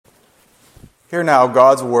Hear now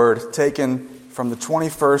God's word taken from the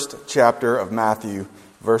 21st chapter of Matthew,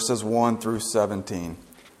 verses 1 through 17.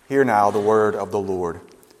 Hear now the word of the Lord.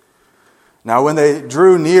 Now when they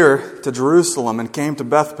drew near to Jerusalem and came to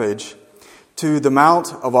Bethphage, to the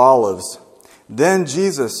Mount of Olives, then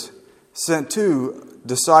Jesus sent 2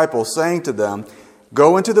 disciples, saying to them,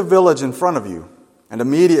 "Go into the village in front of you, and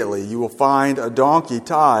immediately you will find a donkey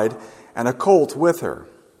tied and a colt with her.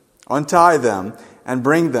 Untie them and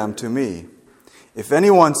bring them to me. If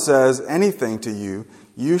anyone says anything to you,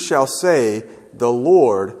 you shall say, 'The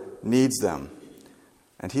Lord needs them,'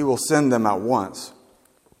 and he will send them at once."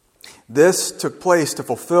 This took place to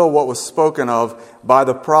fulfill what was spoken of by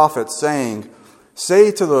the prophet, saying,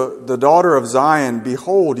 "Say to the daughter of Zion,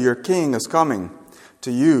 Behold, your king is coming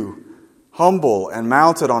to you, humble and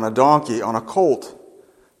mounted on a donkey, on a colt,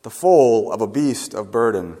 the foal of a beast of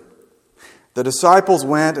burden." The disciples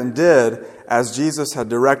went and did as Jesus had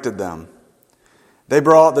directed them. They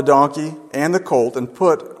brought the donkey and the colt and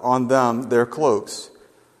put on them their cloaks,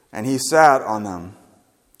 and he sat on them.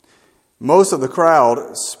 Most of the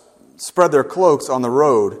crowd spread their cloaks on the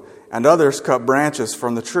road, and others cut branches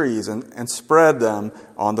from the trees and spread them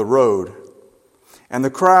on the road. And the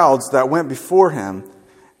crowds that went before him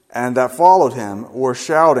and that followed him were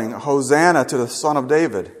shouting, "Hosanna to the Son of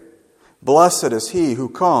David! Blessed is he who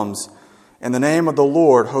comes in the name of the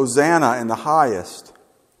Lord! Hosanna in the highest!"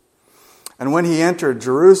 And when he entered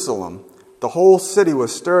Jerusalem, the whole city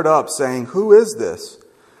was stirred up, saying, "Who is this?"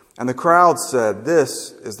 And the crowd said,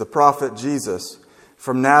 "This is the prophet Jesus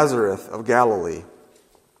from Nazareth of Galilee."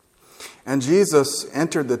 And Jesus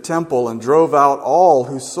entered the temple and drove out all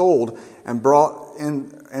who sold and bought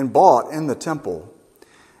in the temple.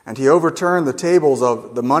 And he overturned the tables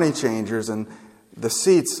of the money changers and the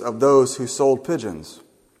seats of those who sold pigeons.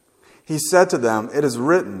 He said to them, "It is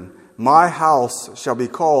written, 'My house shall be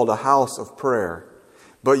called a house of prayer,'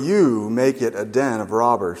 but you make it a den of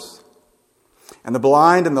robbers." And the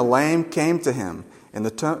blind and the lame came to him in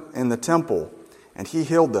the temple, and he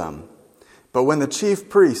healed them. But when the chief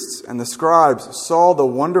priests and the scribes saw the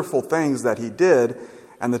wonderful things that he did,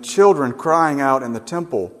 and the children crying out in the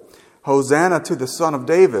temple, "Hosanna to the Son of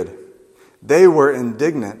David," they were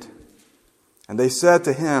indignant. And they said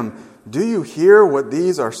to him, "Do you hear what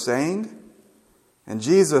these are saying?" And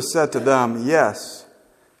Jesus said to them, "Yes.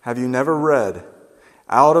 Have you never read,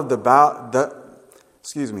 out of the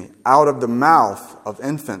mouth of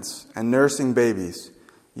infants and nursing babies,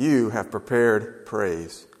 you have prepared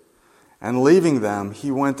praise." And leaving them,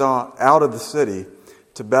 he went out of the city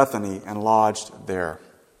to Bethany and lodged there.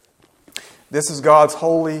 This is God's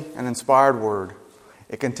holy and inspired word.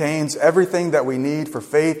 It contains everything that we need for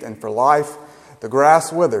faith and for life. The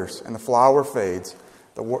grass withers and the flower fades,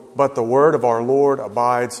 but the word of our Lord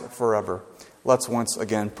abides forever. Let's once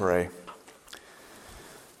again pray.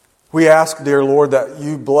 We ask, dear Lord, that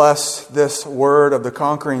you bless this word of the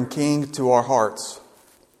conquering King to our hearts.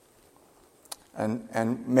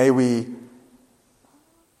 And may we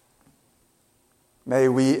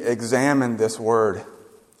examine this word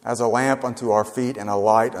as a lamp unto our feet and a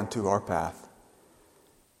light unto our path.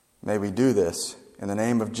 May we do this in the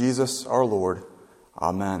name of Jesus our Lord.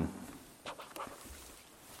 Amen.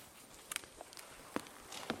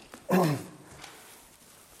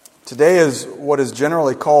 Today is what is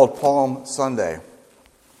generally called Palm Sunday.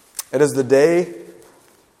 It is the day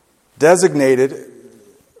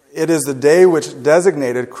which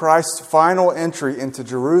designated Christ's final entry into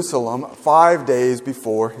Jerusalem 5 days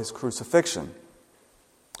before his crucifixion.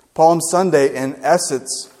 Palm Sunday, in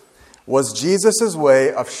essence, was Jesus'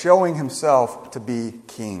 way of showing himself to be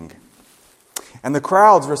king. And the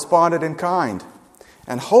crowds responded in kind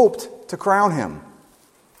and hoped to crown him.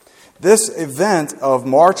 This event of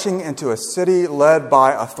marching into a city led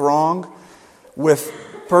by a throng with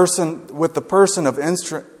the person of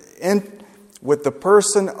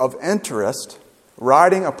interest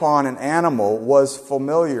riding upon an animal was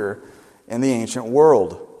familiar in the ancient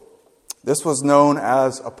world. This was known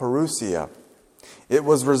as a parousia. It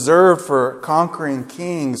was reserved for conquering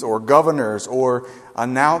kings or governors or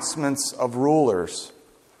announcements of rulers.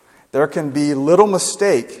 There can be little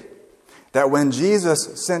mistake that when Jesus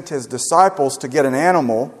sent his disciples to get an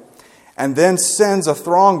animal and then sends a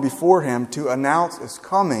throng before him to announce his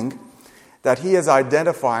coming, that he is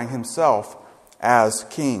identifying himself as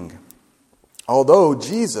king. Although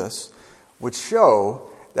Jesus would show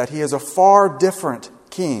that he is a far different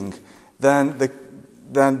king than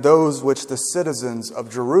those which the citizens of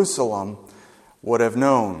Jerusalem would have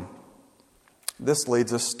known. This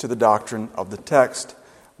leads us to the doctrine of the text,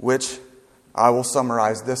 which I will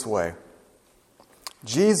summarize this way.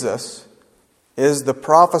 Jesus is the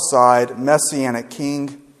prophesied Messianic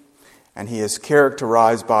king, and he is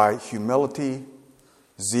characterized by humility,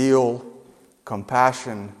 zeal,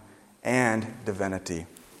 compassion, and divinity.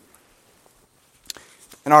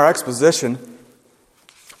 In our exposition,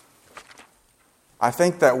 I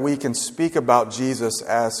think that we can speak about Jesus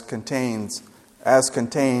as contained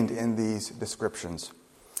in these descriptions.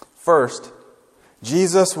 First,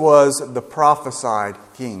 Jesus was the prophesied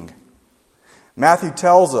king. Matthew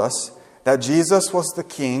tells us that Jesus was the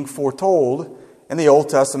king foretold in the Old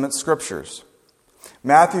Testament scriptures.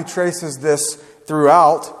 Matthew traces this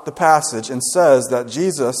throughout the passage and says that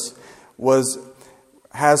Jesus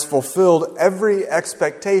has fulfilled every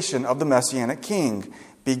expectation of the Messianic king,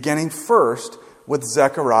 beginning first with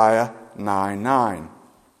Zechariah 9:9.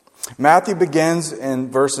 Matthew begins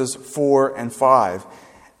in verses 4 and 5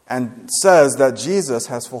 and says that Jesus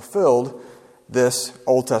has fulfilled this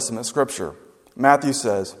Old Testament scripture. Matthew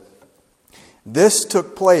says, "This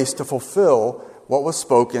took place to fulfill what was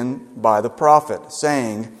spoken by the prophet,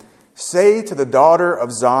 saying, 'Say to the daughter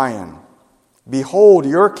of Zion, Behold,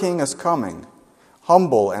 your king is coming,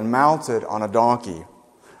 humble and mounted on a donkey,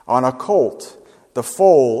 on a colt, the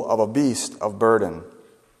foal of a beast of burden.'"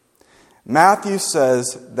 Matthew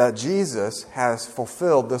says that Jesus has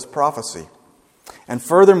fulfilled this prophecy. And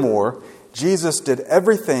furthermore, Jesus did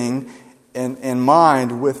everything in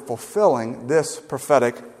mind with fulfilling this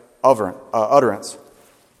prophetic utterance.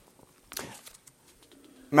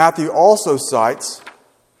 Matthew also cites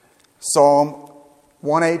Psalm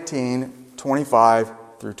 118:25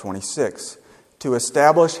 through 26 to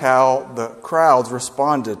establish how the crowds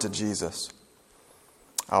responded to Jesus.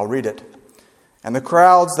 I'll read it. "And the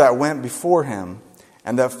crowds that went before him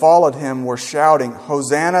and that followed him were shouting,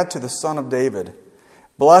 'Hosanna to the Son of David.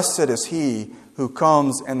 Blessed is he who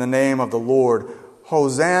comes in the name of the Lord.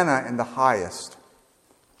 Hosanna in the highest.'"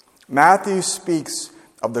 Matthew speaks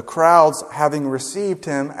of the crowds having received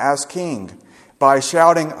him as king by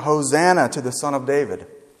shouting, "Hosanna to the Son of David."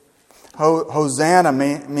 Hosanna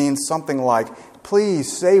means something like,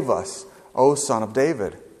 "Please save us, O Son of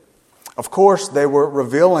David." Of course, they were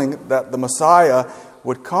revealing that the Messiah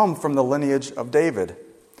would come from the lineage of David.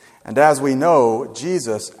 And as we know,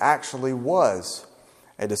 Jesus actually was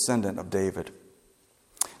a descendant of David.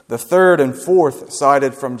 The third and fourth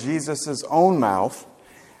cited from Jesus' own mouth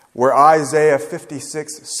were Isaiah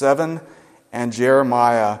 56:7 and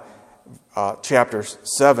Jeremiah chapter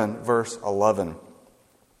 7, verse 11.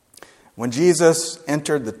 When Jesus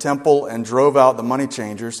entered the temple and drove out the money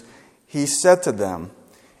changers, he said to them,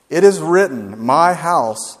 "It is written, my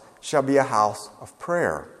house shall be a house of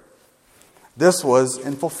prayer." This was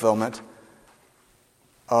in fulfillment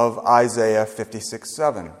of Isaiah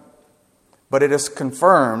 56:7. But it is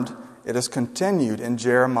confirmed, it is continued in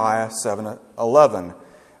Jeremiah 7:11.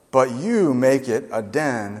 "But you make it a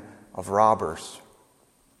den of robbers."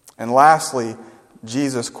 And lastly,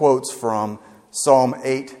 Jesus quotes from Psalm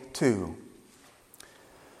 8:2.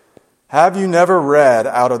 "Have you never read,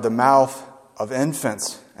 out of the mouth of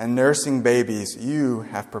infants and nursing babies, you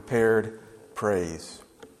have prepared praise?"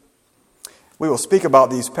 We will speak about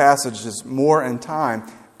these passages more in time,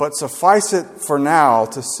 but suffice it for now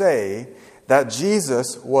to say that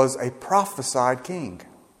Jesus was a prophesied king.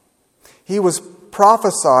 He was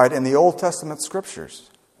prophesied in the Old Testament scriptures,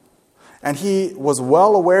 and he was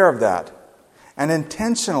well aware of that, and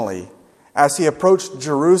intentionally, as he approached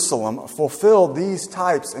Jerusalem, fulfilled these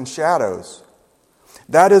types and shadows.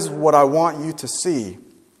 That is what I want you to see.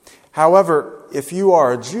 However, if you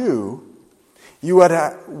are a Jew, you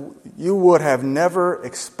would have never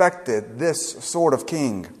expected this sort of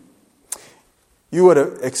king. You would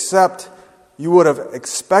have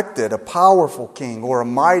expected a powerful king or a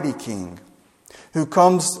mighty king who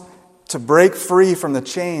comes to break free from the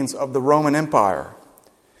chains of the Roman Empire.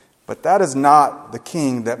 But that is not the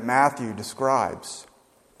king that Matthew describes.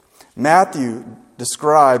 Matthew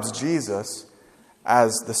describes Jesus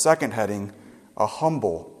as the second heading, a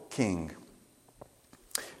humble king.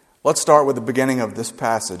 Let's start with the beginning of this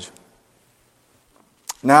passage.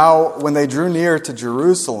 "Now, when they drew near to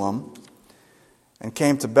Jerusalem and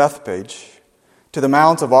came to Bethphage, to the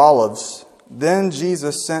Mount of Olives, then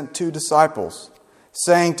Jesus sent 2 disciples,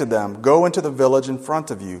 saying to them, 'Go into the village in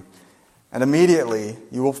front of you, and immediately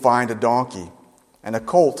you will find a donkey and a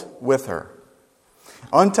colt with her.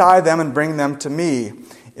 Untie them and bring them to me.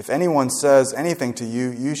 If anyone says anything to you,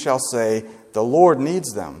 you shall say, the Lord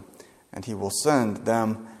needs them, and he will send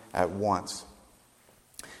them at once.'"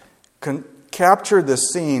 Capture this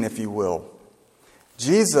scene, if you will.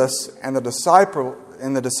 Jesus and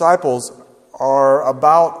the disciples are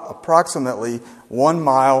about approximately 1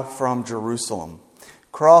 mile from Jerusalem,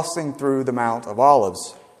 crossing through the Mount of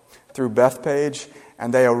Olives, through Bethpage,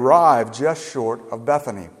 and they arrived just short of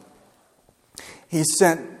Bethany. He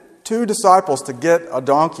sent 2 disciples to get a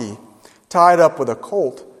donkey tied up with a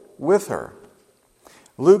colt with her.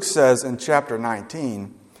 Luke says in chapter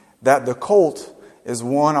 19 that the colt is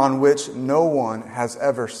one on which no one has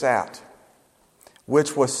ever sat,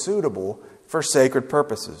 which was suitable for sacred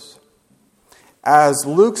purposes. As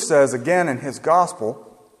Luke says again in his gospel,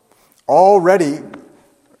 already,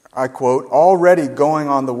 I quote, already going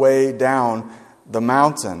on the way down the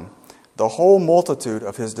mountain, the whole multitude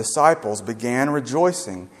of his disciples began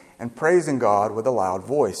rejoicing and praising God with a loud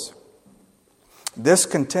voice. This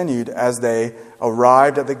continued as they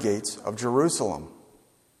arrived at the gates of Jerusalem.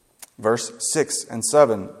 Verse 6 and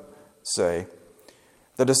 7 say,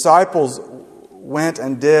 the disciples went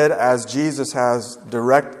and did as Jesus had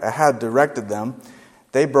directed them.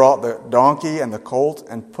 They brought the donkey and the colt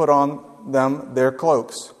and put on them their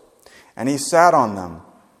cloaks, and he sat on them.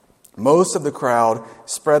 Most of the crowd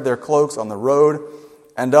spread their cloaks on the road,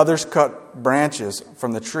 and others cut branches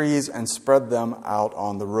from the trees and spread them out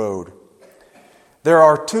on the road. There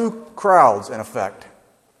are 2 crowds in effect: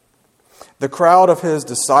 the crowd of his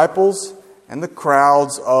disciples and the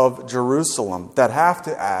crowds of Jerusalem that have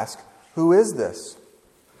to ask, who is this?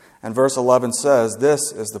 And verse 11 says,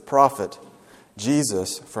 this is the prophet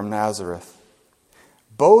Jesus from Nazareth.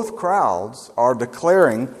 Both crowds are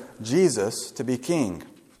declaring Jesus to be king.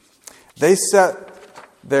 They set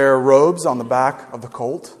their robes on the back of the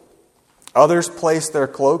colt. Others placed their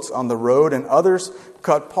cloaks on the road, and others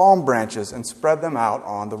cut palm branches and spread them out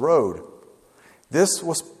on the road. This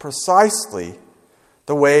was precisely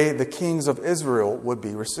the way the kings of Israel would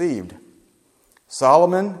be received.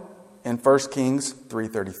 Solomon in 1 Kings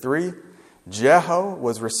 3:33, Jehu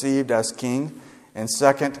was received as king in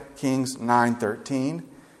 2 Kings 9:13,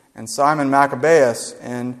 and Simon Maccabeus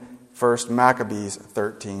in 1 Maccabees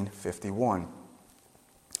 13:51.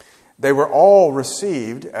 They were all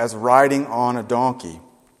received as riding on a donkey.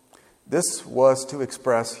 This was to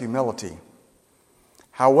express humility.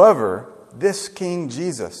 However, this King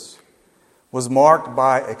Jesus was marked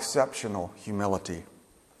by exceptional humility.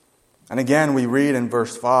 And again we read in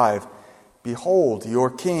verse 5, behold, your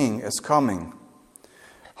king is coming,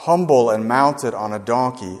 humble and mounted on a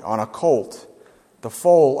donkey, on a colt, the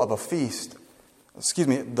foal of a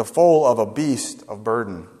beast of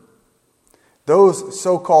burden. Those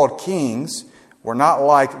so-called kings were not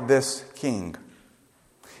like this king.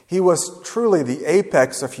 He was truly the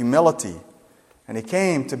apex of humility, and he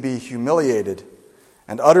came to be humiliated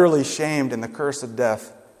and utterly shamed in the cursed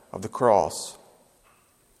death of the cross.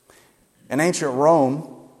 In ancient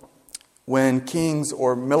Rome, when kings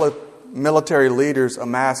or military leaders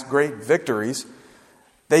amassed great victories,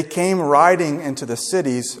 they came riding into the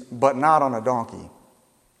cities, but not on a donkey.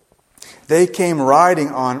 They came riding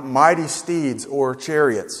on mighty steeds or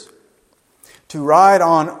chariots. To ride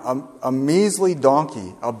on a measly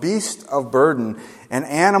donkey, a beast of burden, an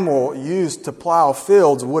animal used to plow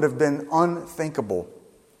fields would have been unthinkable.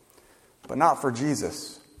 But not for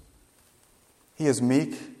Jesus. He is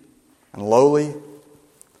meek and lowly.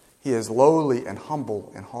 He is lowly and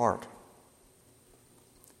humble in heart.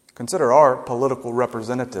 Consider our political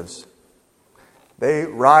representatives. They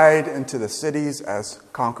ride into the cities as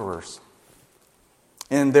conquerors.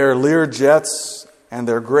 In their Lear jets and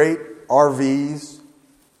their great RVs,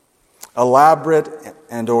 elaborate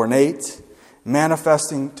and ornate,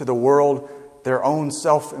 manifesting to the world their own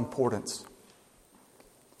self-importance.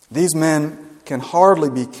 These men can hardly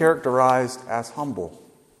be characterized as humble.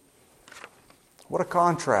 What a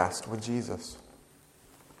contrast with Jesus.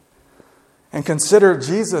 And consider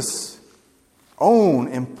Jesus' own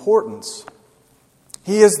importance.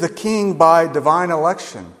 He is the king by divine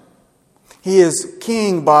election. He is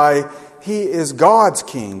God's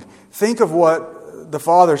king. Think of what the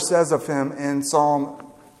Father says of him in Psalm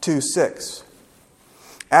 2:6.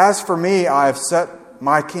 As for me, I have set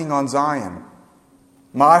my king on Zion,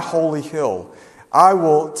 my holy hill. I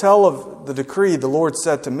will tell of the decree the Lord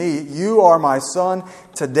said to me, you are my son.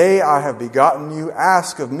 Today I have begotten you.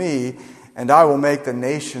 Ask of me, and I will make the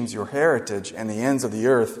nations your heritage and the ends of the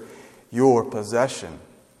earth your possession.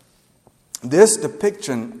 This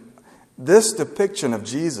depiction of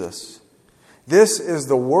Jesus, this is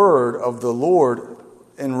the word of the Lord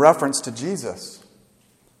in reference to Jesus.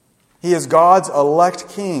 He is God's elect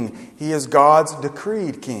king. He is God's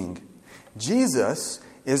decreed king. Jesus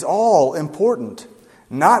is all important,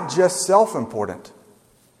 not just self-important.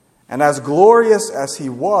 And as glorious as he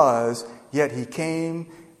was, yet he came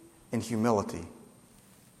in humility.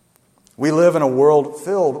 We live in a world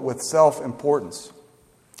filled with self-importance.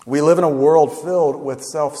 We live in a world filled with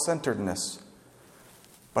self-centeredness.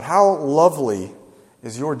 But how lovely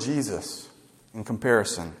is your Jesus in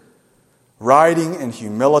comparison, riding in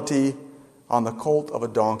humility on the colt of a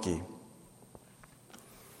donkey.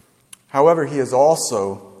 However, he is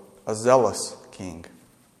also a zealous king.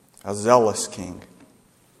 A zealous king.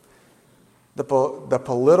 The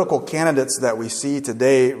political candidates that we see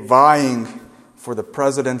today vying for the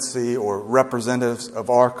presidency or representatives of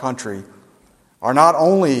our country are not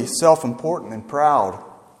only self-important and proud,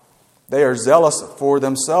 they are zealous for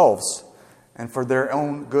themselves and for their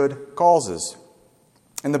own good causes.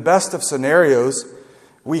 In the best of scenarios,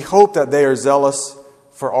 we hope that they are zealous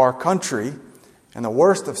for our country. In the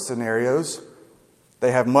worst of scenarios,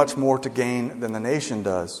 they have much more to gain than the nation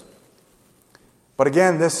does. But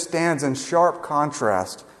again, this stands in sharp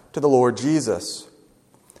contrast to the Lord Jesus.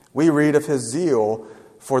 We read of his zeal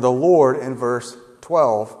for the Lord in verse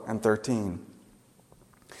 12 and 13.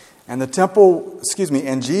 And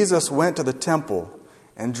Jesus went to the temple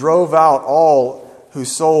and drove out all who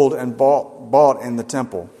sold and bought in the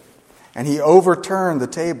temple. And he overturned the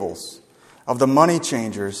tables of the money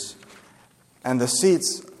changers and the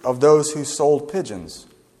seats of those who sold pigeons.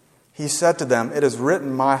 He said to them, "It is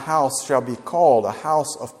written, my house shall be called a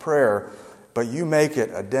house of prayer, but you make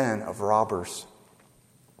it a den of robbers."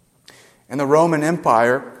 In the Roman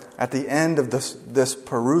Empire, at the end of this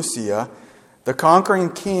Parousia, the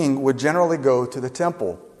conquering king would generally go to the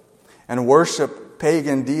temple and worship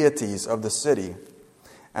pagan deities of the city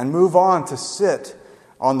and move on to sit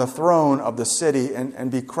on the throne of the city and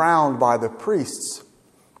be crowned by the priests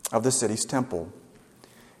of the city's temple.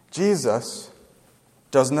 Jesus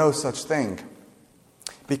does no such thing,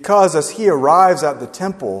 because as he arrives at the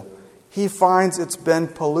temple, he finds it's been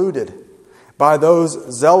polluted by those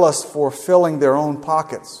zealous for filling their own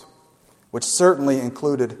pockets, which certainly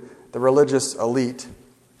included the religious elite.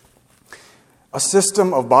 A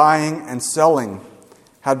system of buying and selling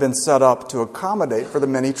had been set up to accommodate for the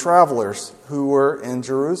many travelers who were in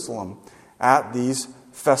Jerusalem at these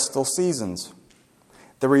festal seasons.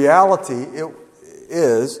 The reality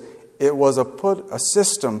it was a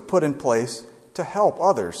system put in place to help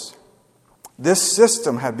others. This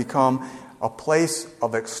system had become a place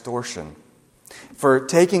of extortion, for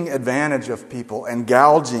taking advantage of people and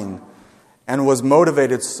gouging, and was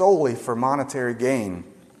motivated solely for monetary gain.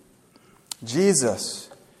 Jesus,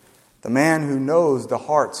 the man who knows the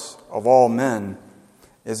hearts of all men,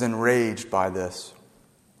 is enraged by this,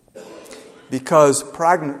 because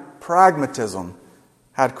pragmatism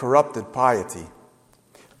had corrupted piety.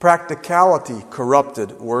 Practicality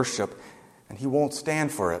corrupted worship, and he won't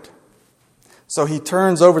stand for it. So he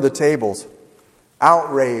turns over the tables,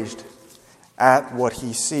 outraged at what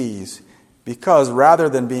he sees, because rather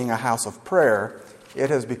than being a house of prayer, it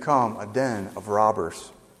has become a den of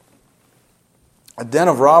robbers. A den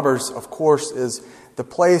of robbers, of course, is the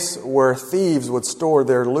place where thieves would store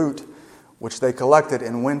their loot, which they collected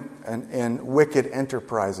in wicked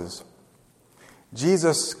enterprises.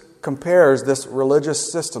 Jesus compares this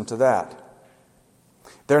religious system to that.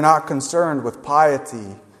 They're not concerned with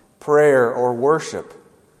piety, prayer, or worship,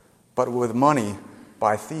 but with money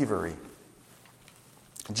by thievery.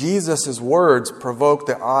 Jesus' words provoke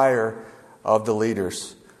the ire of the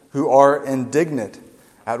leaders, who are indignant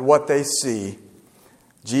at what they see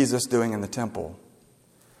Jesus doing in the temple.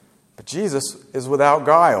 But Jesus is without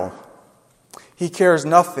guile. He cares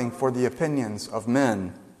nothing for the opinions of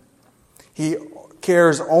men. He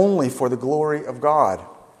cares only for the glory of God.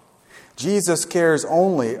 Jesus cares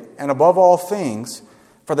only, and above all things,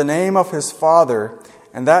 for the name of his Father,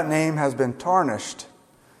 and that name has been tarnished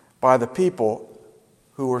by the people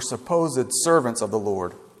who were supposed servants of the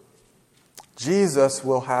Lord. Jesus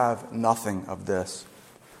will have nothing of this.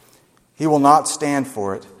 He will not stand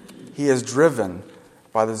for it. He is driven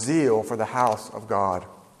by the zeal for the house of God.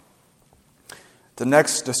 The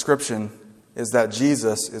next description is that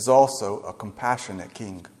Jesus is also a compassionate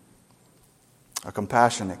king. A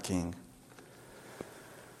compassionate king.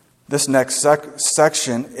 This next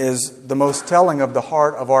section is the most telling of the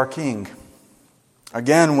heart of our King.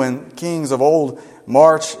 Again, when kings of old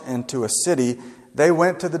marched into a city, they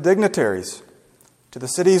went to the dignitaries, to the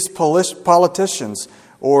city's politicians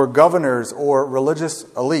or governors or religious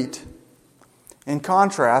elite. In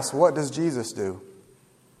contrast, what does Jesus do?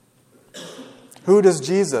 Who does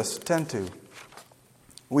Jesus tend to?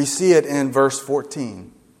 We see it in verse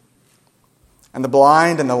 14. And the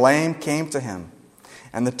blind and the lame came to him,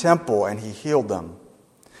 and the temple, and he healed them.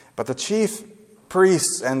 But the chief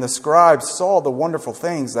priests and the scribes saw the wonderful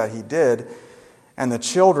things that he did, and the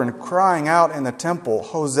children crying out in the temple,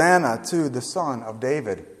 "Hosanna to the Son of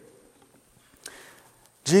David."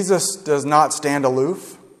 Jesus does not stand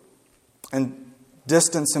aloof and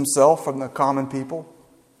distance himself from the common people.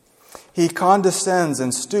 He condescends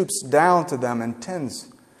and stoops down to them and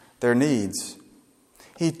tends their needs.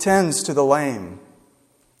 He tends to the lame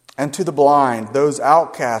and to the blind, those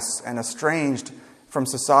outcasts and estranged from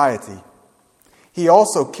society. He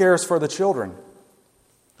also cares for the children.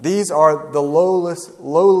 These are the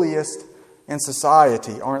lowliest in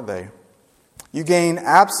society, aren't they? You gain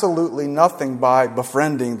absolutely nothing by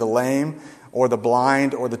befriending the lame or the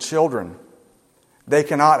blind or the children. They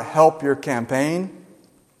cannot help your campaign.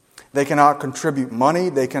 They cannot contribute money.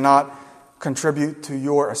 They cannot contribute to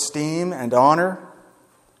your esteem and honor,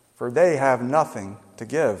 for they have nothing to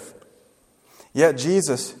give. Yet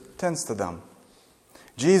Jesus tends to them.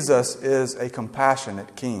 Jesus is a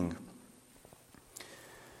compassionate king.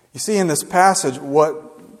 You see in this passage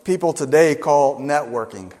what people today call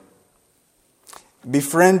networking.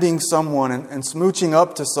 Befriending someone and smooching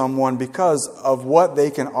up to someone because of what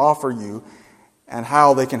they can offer you and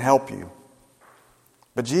how they can help you.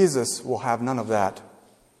 But Jesus will have none of that.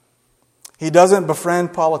 He doesn't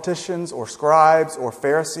befriend politicians or scribes or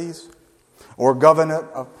Pharisees or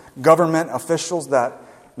government officials that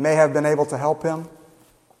may have been able to help him.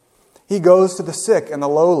 He goes to the sick and the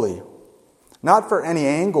lowly, not for any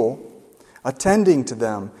angle. Attending to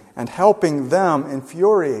them and helping them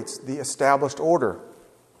infuriates the established order.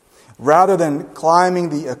 Rather than climbing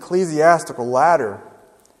the ecclesiastical ladder,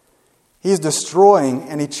 he's destroying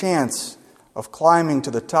any chance of climbing to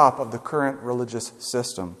the top of the current religious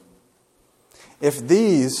system. If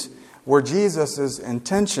these were Jesus'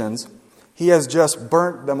 intentions, he has just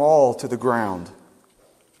burnt them all to the ground.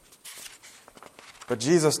 But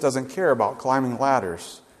Jesus doesn't care about climbing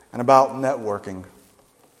ladders and about networking.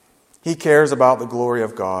 He cares about the glory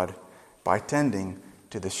of God by tending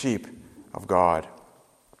to the sheep of God.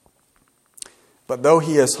 But though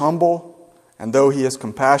he is humble and though he is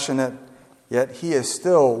compassionate, yet he is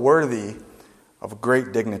still worthy of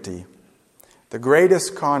great dignity. The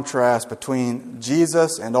greatest contrast between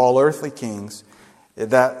Jesus and all earthly kings is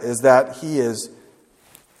that he is,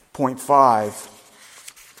 point 5,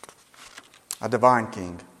 a divine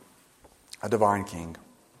king. A divine king.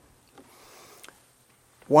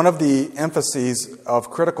 One of the emphases of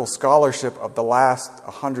critical scholarship of the last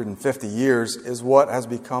 150 years is what has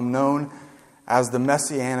become known as the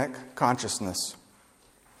Messianic consciousness.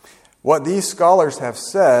 What these scholars have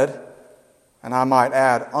said, and I might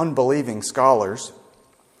add unbelieving scholars,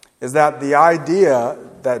 is that the idea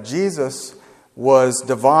that Jesus was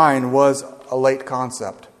divine was a late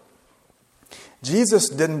concept. Jesus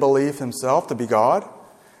didn't believe himself to be God.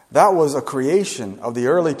 That was a creation of the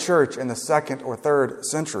early church in the 2nd or 3rd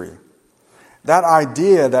century. That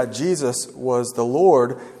idea that Jesus was the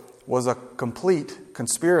Lord was a complete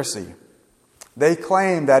conspiracy. They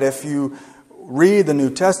claimed that if you read the New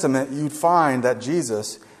Testament, you'd find that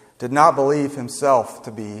Jesus did not believe himself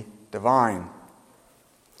to be divine.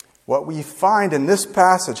 What we find in this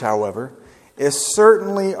passage, however, is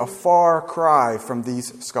certainly a far cry from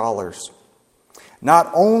these scholars.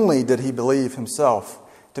 Not only did he believe himself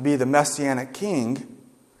to be the Messianic king,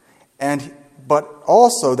 but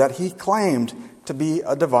also that he claimed to be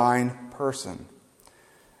a divine person.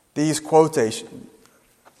 These quotations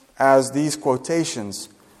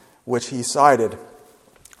which he cited,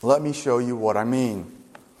 let me show you what I mean.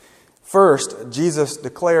 First, Jesus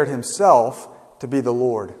declared himself to be the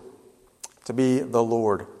Lord. To be the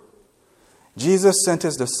Lord. Jesus sent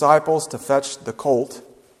his disciples to fetch the colt,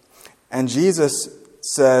 and Jesus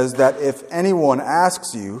says that if anyone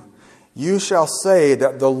asks you, you shall say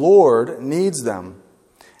that the Lord needs them,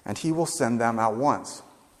 and he will send them at once.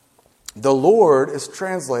 The Lord is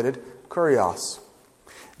translated Kurios.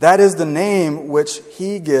 That is the name which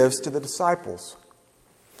he gives to the disciples.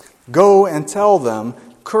 Go and tell them,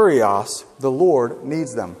 Kurios, the Lord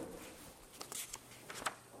needs them.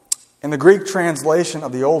 In the Greek translation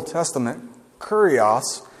of the Old Testament,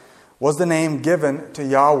 Kurios was the name given to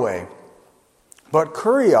Yahweh. But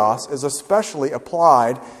Kurios is especially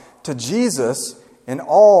applied to Jesus in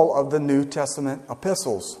all of the New Testament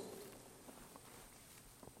epistles.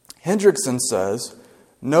 Hendrickson says,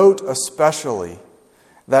 note especially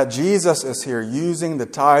that Jesus is here using the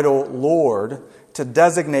title Lord to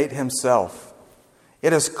designate himself.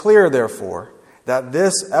 It is clear, therefore, that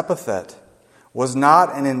this epithet was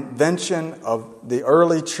not an invention of the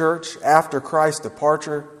early church after Christ's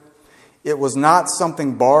departure. It was not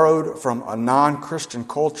something borrowed from a non-Christian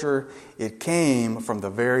culture. It came from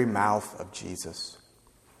the very mouth of Jesus.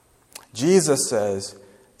 Jesus says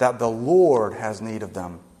that the Lord has need of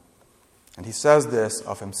them. And he says this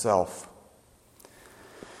of himself.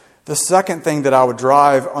 The second thing that I would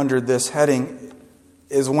drive under this heading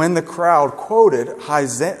is when the crowd quoted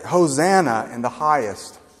Hosanna in the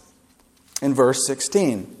highest in verse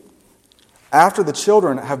 16. After the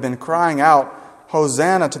children have been crying out,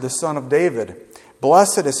 Hosanna to the Son of David,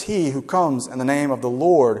 blessed is he who comes in the name of the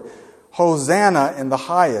Lord, Hosanna in the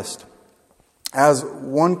highest. As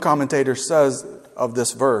one commentator says of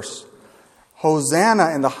this verse,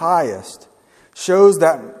 Hosanna in the highest shows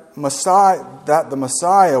that the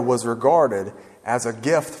Messiah was regarded as a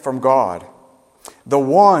gift from God, the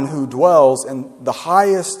one who dwells in the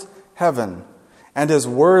highest heaven and is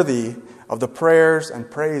worthy of the prayers and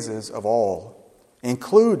praises of all,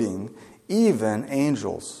 including even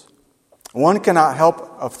angels. One cannot help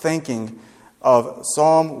of thinking of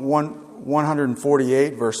Psalm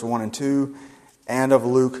 148, verse 1 and 2, and of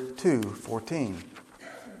Luke 2:14.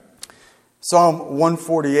 Psalm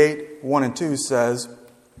 148, 1 and 2 says,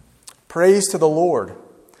 Praise to the Lord.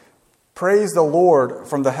 Praise the Lord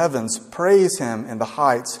from the heavens. Praise Him in the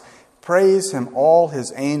heights. Praise Him, all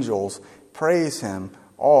His angels. Praise Him,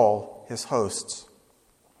 all His hosts.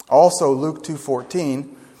 Also, Luke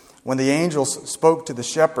 2:14, when the angels spoke to the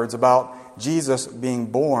shepherds about Jesus being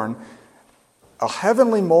born, a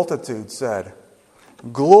heavenly multitude said,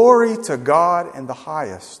 Glory to God in the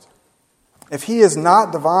highest. If He is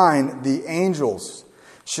not divine, the angels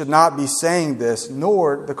should not be saying this,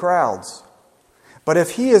 nor the crowds. But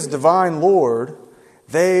if He is divine Lord,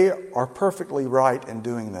 they are perfectly right in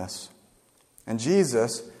doing this. And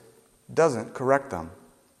Jesus doesn't correct them.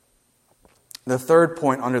 The third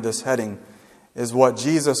point under this heading is what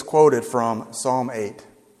Jesus quoted from Psalm 8,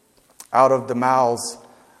 out of the mouths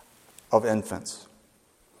of infants.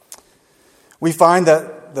 We find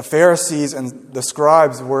that the Pharisees and the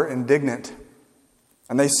scribes were indignant,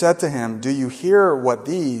 and they said to Him, Do you hear what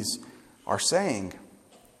these are saying?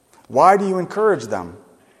 Why do you encourage them?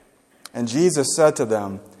 And Jesus said to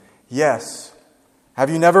them, Yes. Have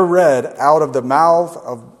you never read, out of the mouth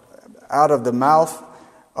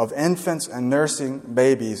of infants and nursing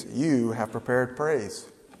babies, you have prepared praise?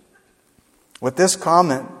 With this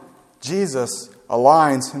comment, Jesus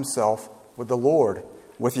aligns Himself with the Lord,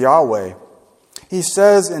 with Yahweh. He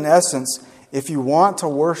says, in essence, if you want to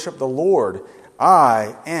worship the Lord,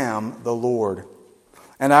 I am the Lord.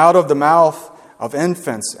 And out of the mouth of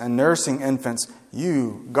infants and nursing infants,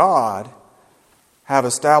 you, God, have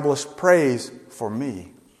established praise for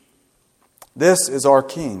me. This is our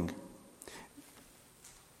King.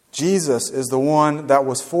 Jesus is the one that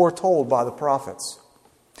was foretold by the prophets.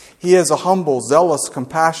 He is a humble, zealous,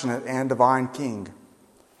 compassionate, and divine King.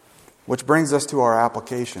 Which brings us to our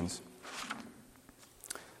applications.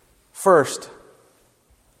 First,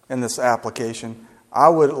 in this application, I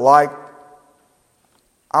would like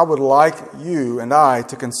you and I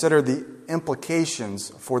to consider the implications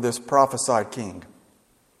for this prophesied king.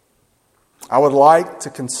 I would like to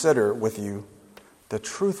consider with you the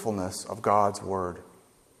truthfulness of God's Word.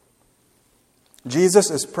 Jesus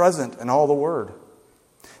is present in all the Word.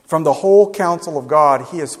 From the whole counsel of God,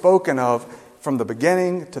 He is spoken of from the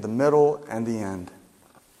beginning to the middle and the end.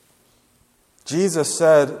 Jesus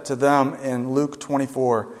said to them in Luke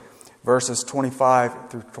 24, verses 25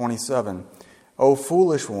 through 27, O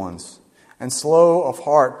foolish ones, and slow of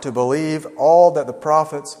heart to believe all that the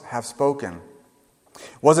prophets have spoken.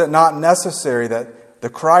 Was it not necessary that the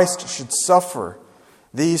Christ should suffer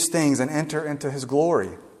these things and enter into His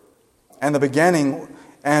glory? And at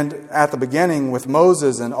the beginning with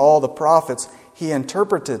Moses and all the prophets, He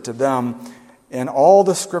interpreted to them in all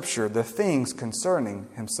the Scripture the things concerning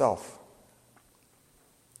Himself.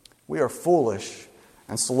 We are foolish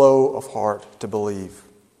and slow of heart to believe.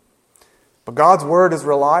 But God's Word is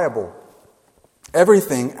reliable.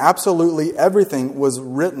 Everything, absolutely everything, was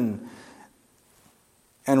written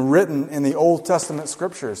in the Old Testament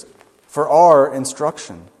Scriptures for our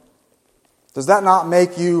instruction. Does that not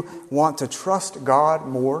make you want to trust God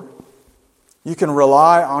more? You can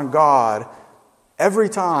rely on God every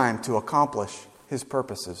time to accomplish His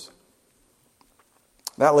purposes.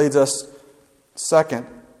 That leads us, second,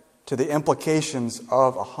 to the implications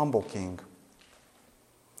of a humble king.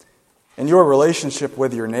 In your relationship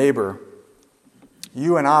with your neighbor,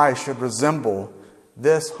 you and I should resemble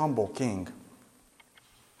this humble king.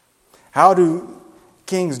 How do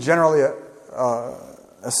kings generally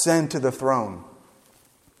ascend to the throne?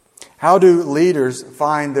 How do leaders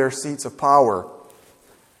find their seats of power?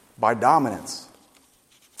 By dominance,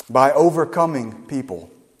 by overcoming people,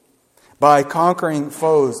 by conquering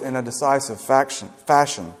foes in a decisive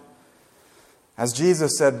fashion. As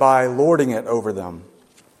Jesus said, by lording it over them.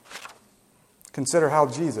 Consider how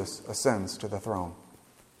Jesus ascends to the throne.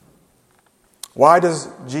 Why does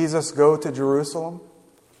Jesus go to Jerusalem?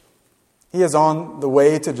 He is on the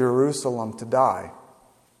way to Jerusalem to die.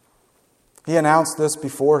 He announced this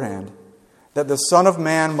beforehand, that the Son of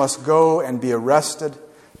Man must go and be arrested,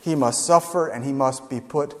 he must suffer, and he must be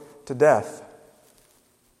put to death.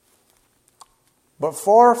 But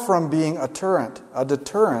far from being a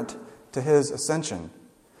deterrent to his ascension,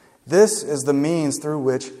 this is the means through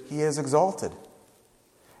which he is exalted.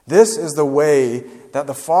 This is the way that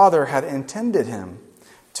the Father had intended him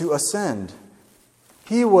to ascend.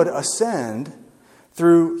 He would ascend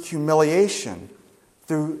through humiliation,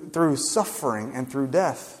 through suffering, and through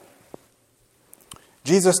death.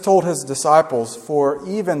 Jesus told his disciples, "For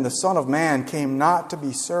even the Son of Man came not to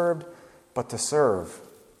be served, but to serve,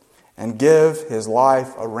 and give his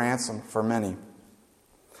life a ransom for many."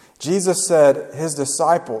 Jesus said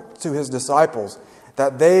to his disciples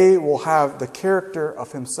that they will have the character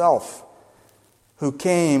of himself, who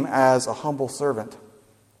came as a humble servant.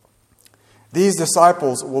 These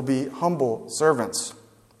disciples will be humble servants.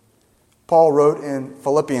 Paul wrote in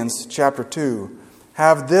Philippians chapter 2,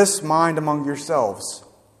 "Have this mind among yourselves,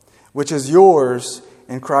 which is yours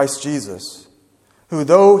in Christ Jesus, who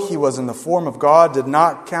though he was in the form of God, did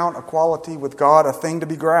not count equality with God a thing to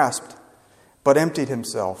be grasped, but emptied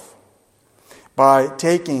himself by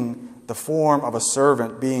taking the form of a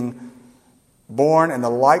servant, being born in the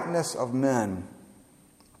likeness of men,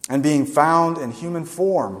 and being found in human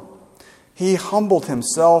form, he humbled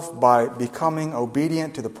himself by becoming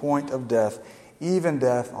obedient to the point of death, even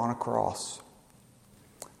death on a cross.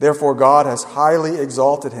 Therefore God has highly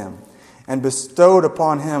exalted him and bestowed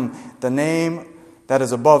upon him the name that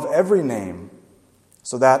is above every name,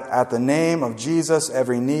 so that at the name of Jesus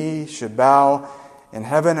every knee should bow in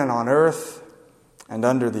heaven and on earth and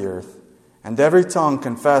under the earth, and every tongue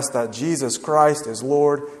confess that Jesus Christ is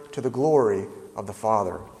Lord, to the glory of the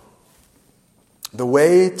Father." The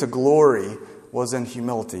way to glory was in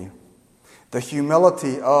humility, the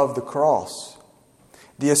humility of the cross.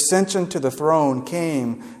 The ascension to the throne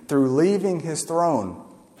came through leaving his throne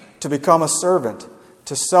to become a servant,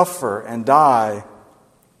 to suffer and die.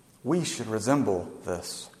 We should resemble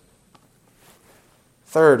this.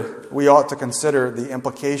 Third, we ought to consider the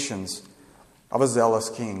implications of a zealous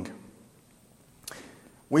king.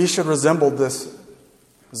 We should resemble this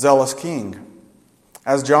zealous king.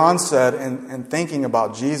 As John said in thinking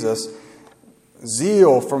about Jesus,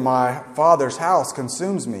 "Zeal for my Father's house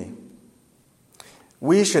consumes me."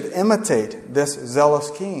 We should imitate this zealous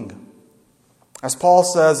king. As Paul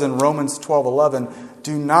says in Romans 12:11,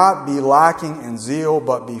 "Do not be lacking in zeal,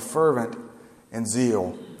 but be fervent in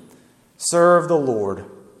zeal. Serve the Lord."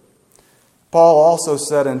 Paul also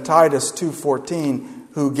said in Titus 2:14,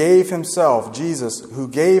 Jesus, who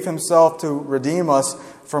gave himself to redeem us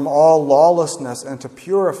from all lawlessness and to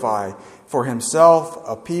purify for himself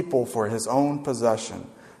a people for his own possession,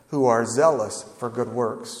 who are zealous for good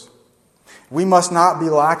works. We must not be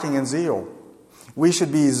lacking in zeal. We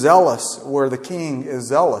should be zealous where the king is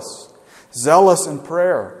zealous. Zealous in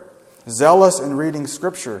prayer, zealous in reading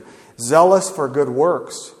Scripture, zealous for good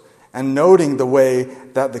works, and noting the way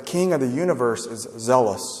that the King of the universe is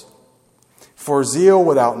zealous. For zeal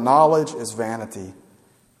without knowledge is vanity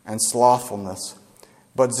and slothfulness,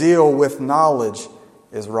 but zeal with knowledge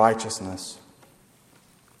is righteousness.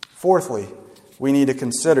 Fourthly, we need to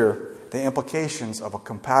consider the implications of a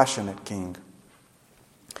compassionate king.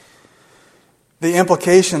 The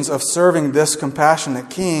implications of serving this compassionate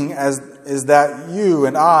king is that you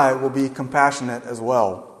and I will be compassionate as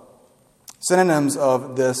well. Synonyms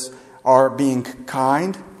of this are being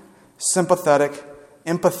kind, sympathetic,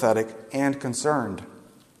 empathetic, and concerned.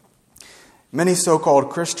 Many so-called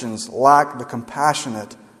Christians lack the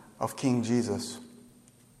compassionate of King Jesus.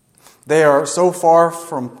 They are so far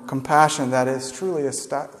from compassion that it's truly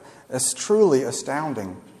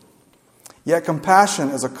astounding. Yet compassion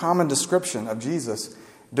is a common description of Jesus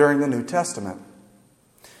during the New Testament.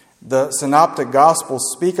 The Synoptic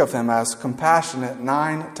Gospels speak of him as compassionate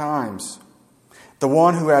 9 times. The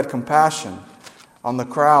one who had compassion on the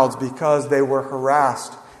crowds because they were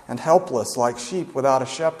harassed and helpless like sheep without a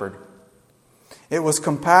shepherd. It was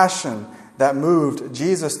compassion that moved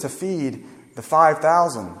Jesus to feed the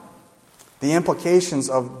 5,000. The implications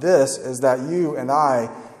of this is that you and I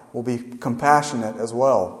will be compassionate as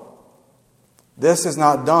well. This is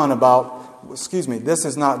not done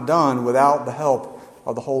without the help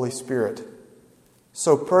of the Holy Spirit.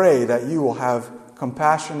 So pray that you will have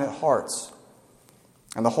compassionate hearts,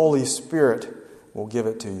 and the Holy Spirit will give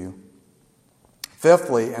it to you.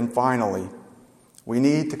 Fifthly and finally, we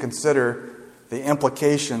need to consider the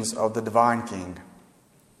implications of the divine king.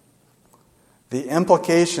 The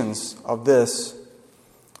implications of this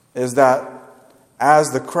is that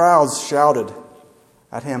as the crowds shouted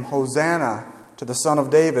at him, "Hosanna to the Son of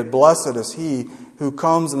David, blessed is he who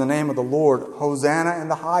comes in the name of the Lord, Hosanna in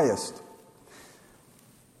the highest,"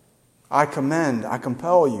 I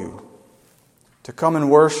compel you to come and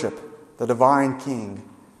worship the divine King,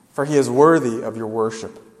 for he is worthy of your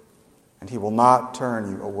worship, and he will not turn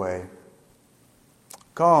you away.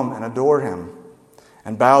 Come and adore him,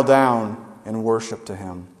 and bow down in worship to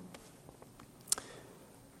him.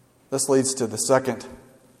 This leads to the second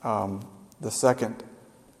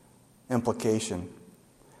implication.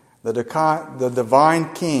 The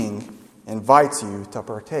divine King invites you to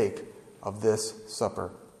partake of this supper.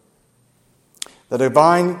 The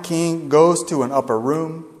divine King goes to an upper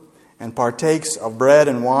room and partakes of bread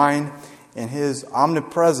and wine. In his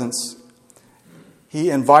omnipresence, he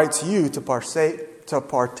invites you to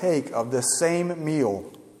partake of this same meal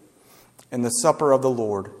in the supper of the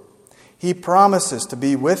Lord. He promises to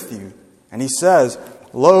be with you, and he says,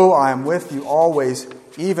 "Lo, I am with you always,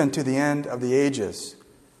 even to the end of the ages."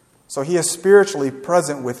 So he is spiritually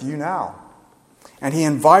present with you now, and he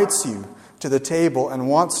invites you to the table and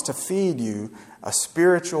wants to feed you a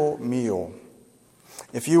spiritual meal.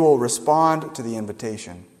 If you will respond to the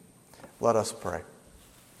invitation, let us pray.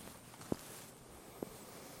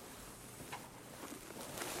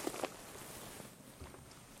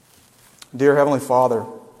 Dear Heavenly Father,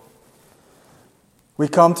 we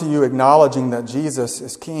come to you acknowledging that Jesus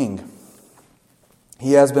is King.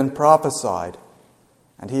 He has been prophesied,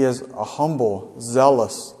 and he is a humble,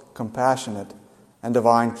 zealous, compassionate, and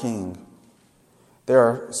divine King. There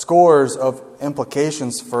are scores of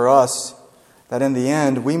implications for us that in the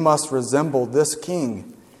end we must resemble this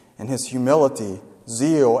King in his humility,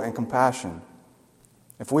 zeal, and compassion,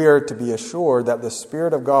 if we are to be assured that the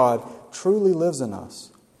Spirit of God truly lives in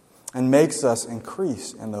us and makes us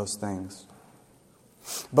increase in those things.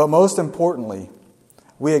 But most importantly,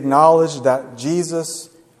 we acknowledge that Jesus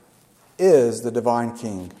is the divine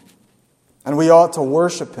King, and we ought to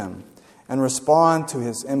worship him and respond to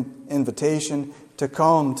his invitation to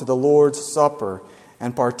come to the Lord's Supper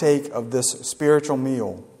and partake of this spiritual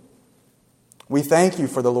meal. We thank you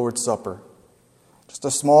for the Lord's Supper, just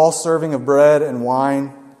a small serving of bread and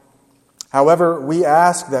wine. However, we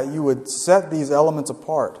ask that you would set these elements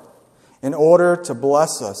apart in order to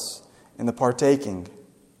bless us in the partaking,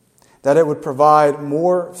 that it would provide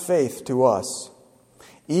more faith to us,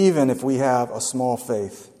 even if we have a small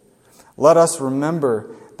faith. Let us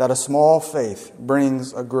remember that a small faith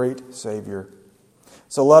brings a great Savior.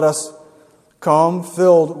 So let us come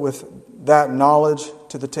filled with that knowledge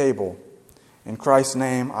to the table. In Christ's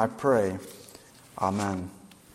name I pray. Amen.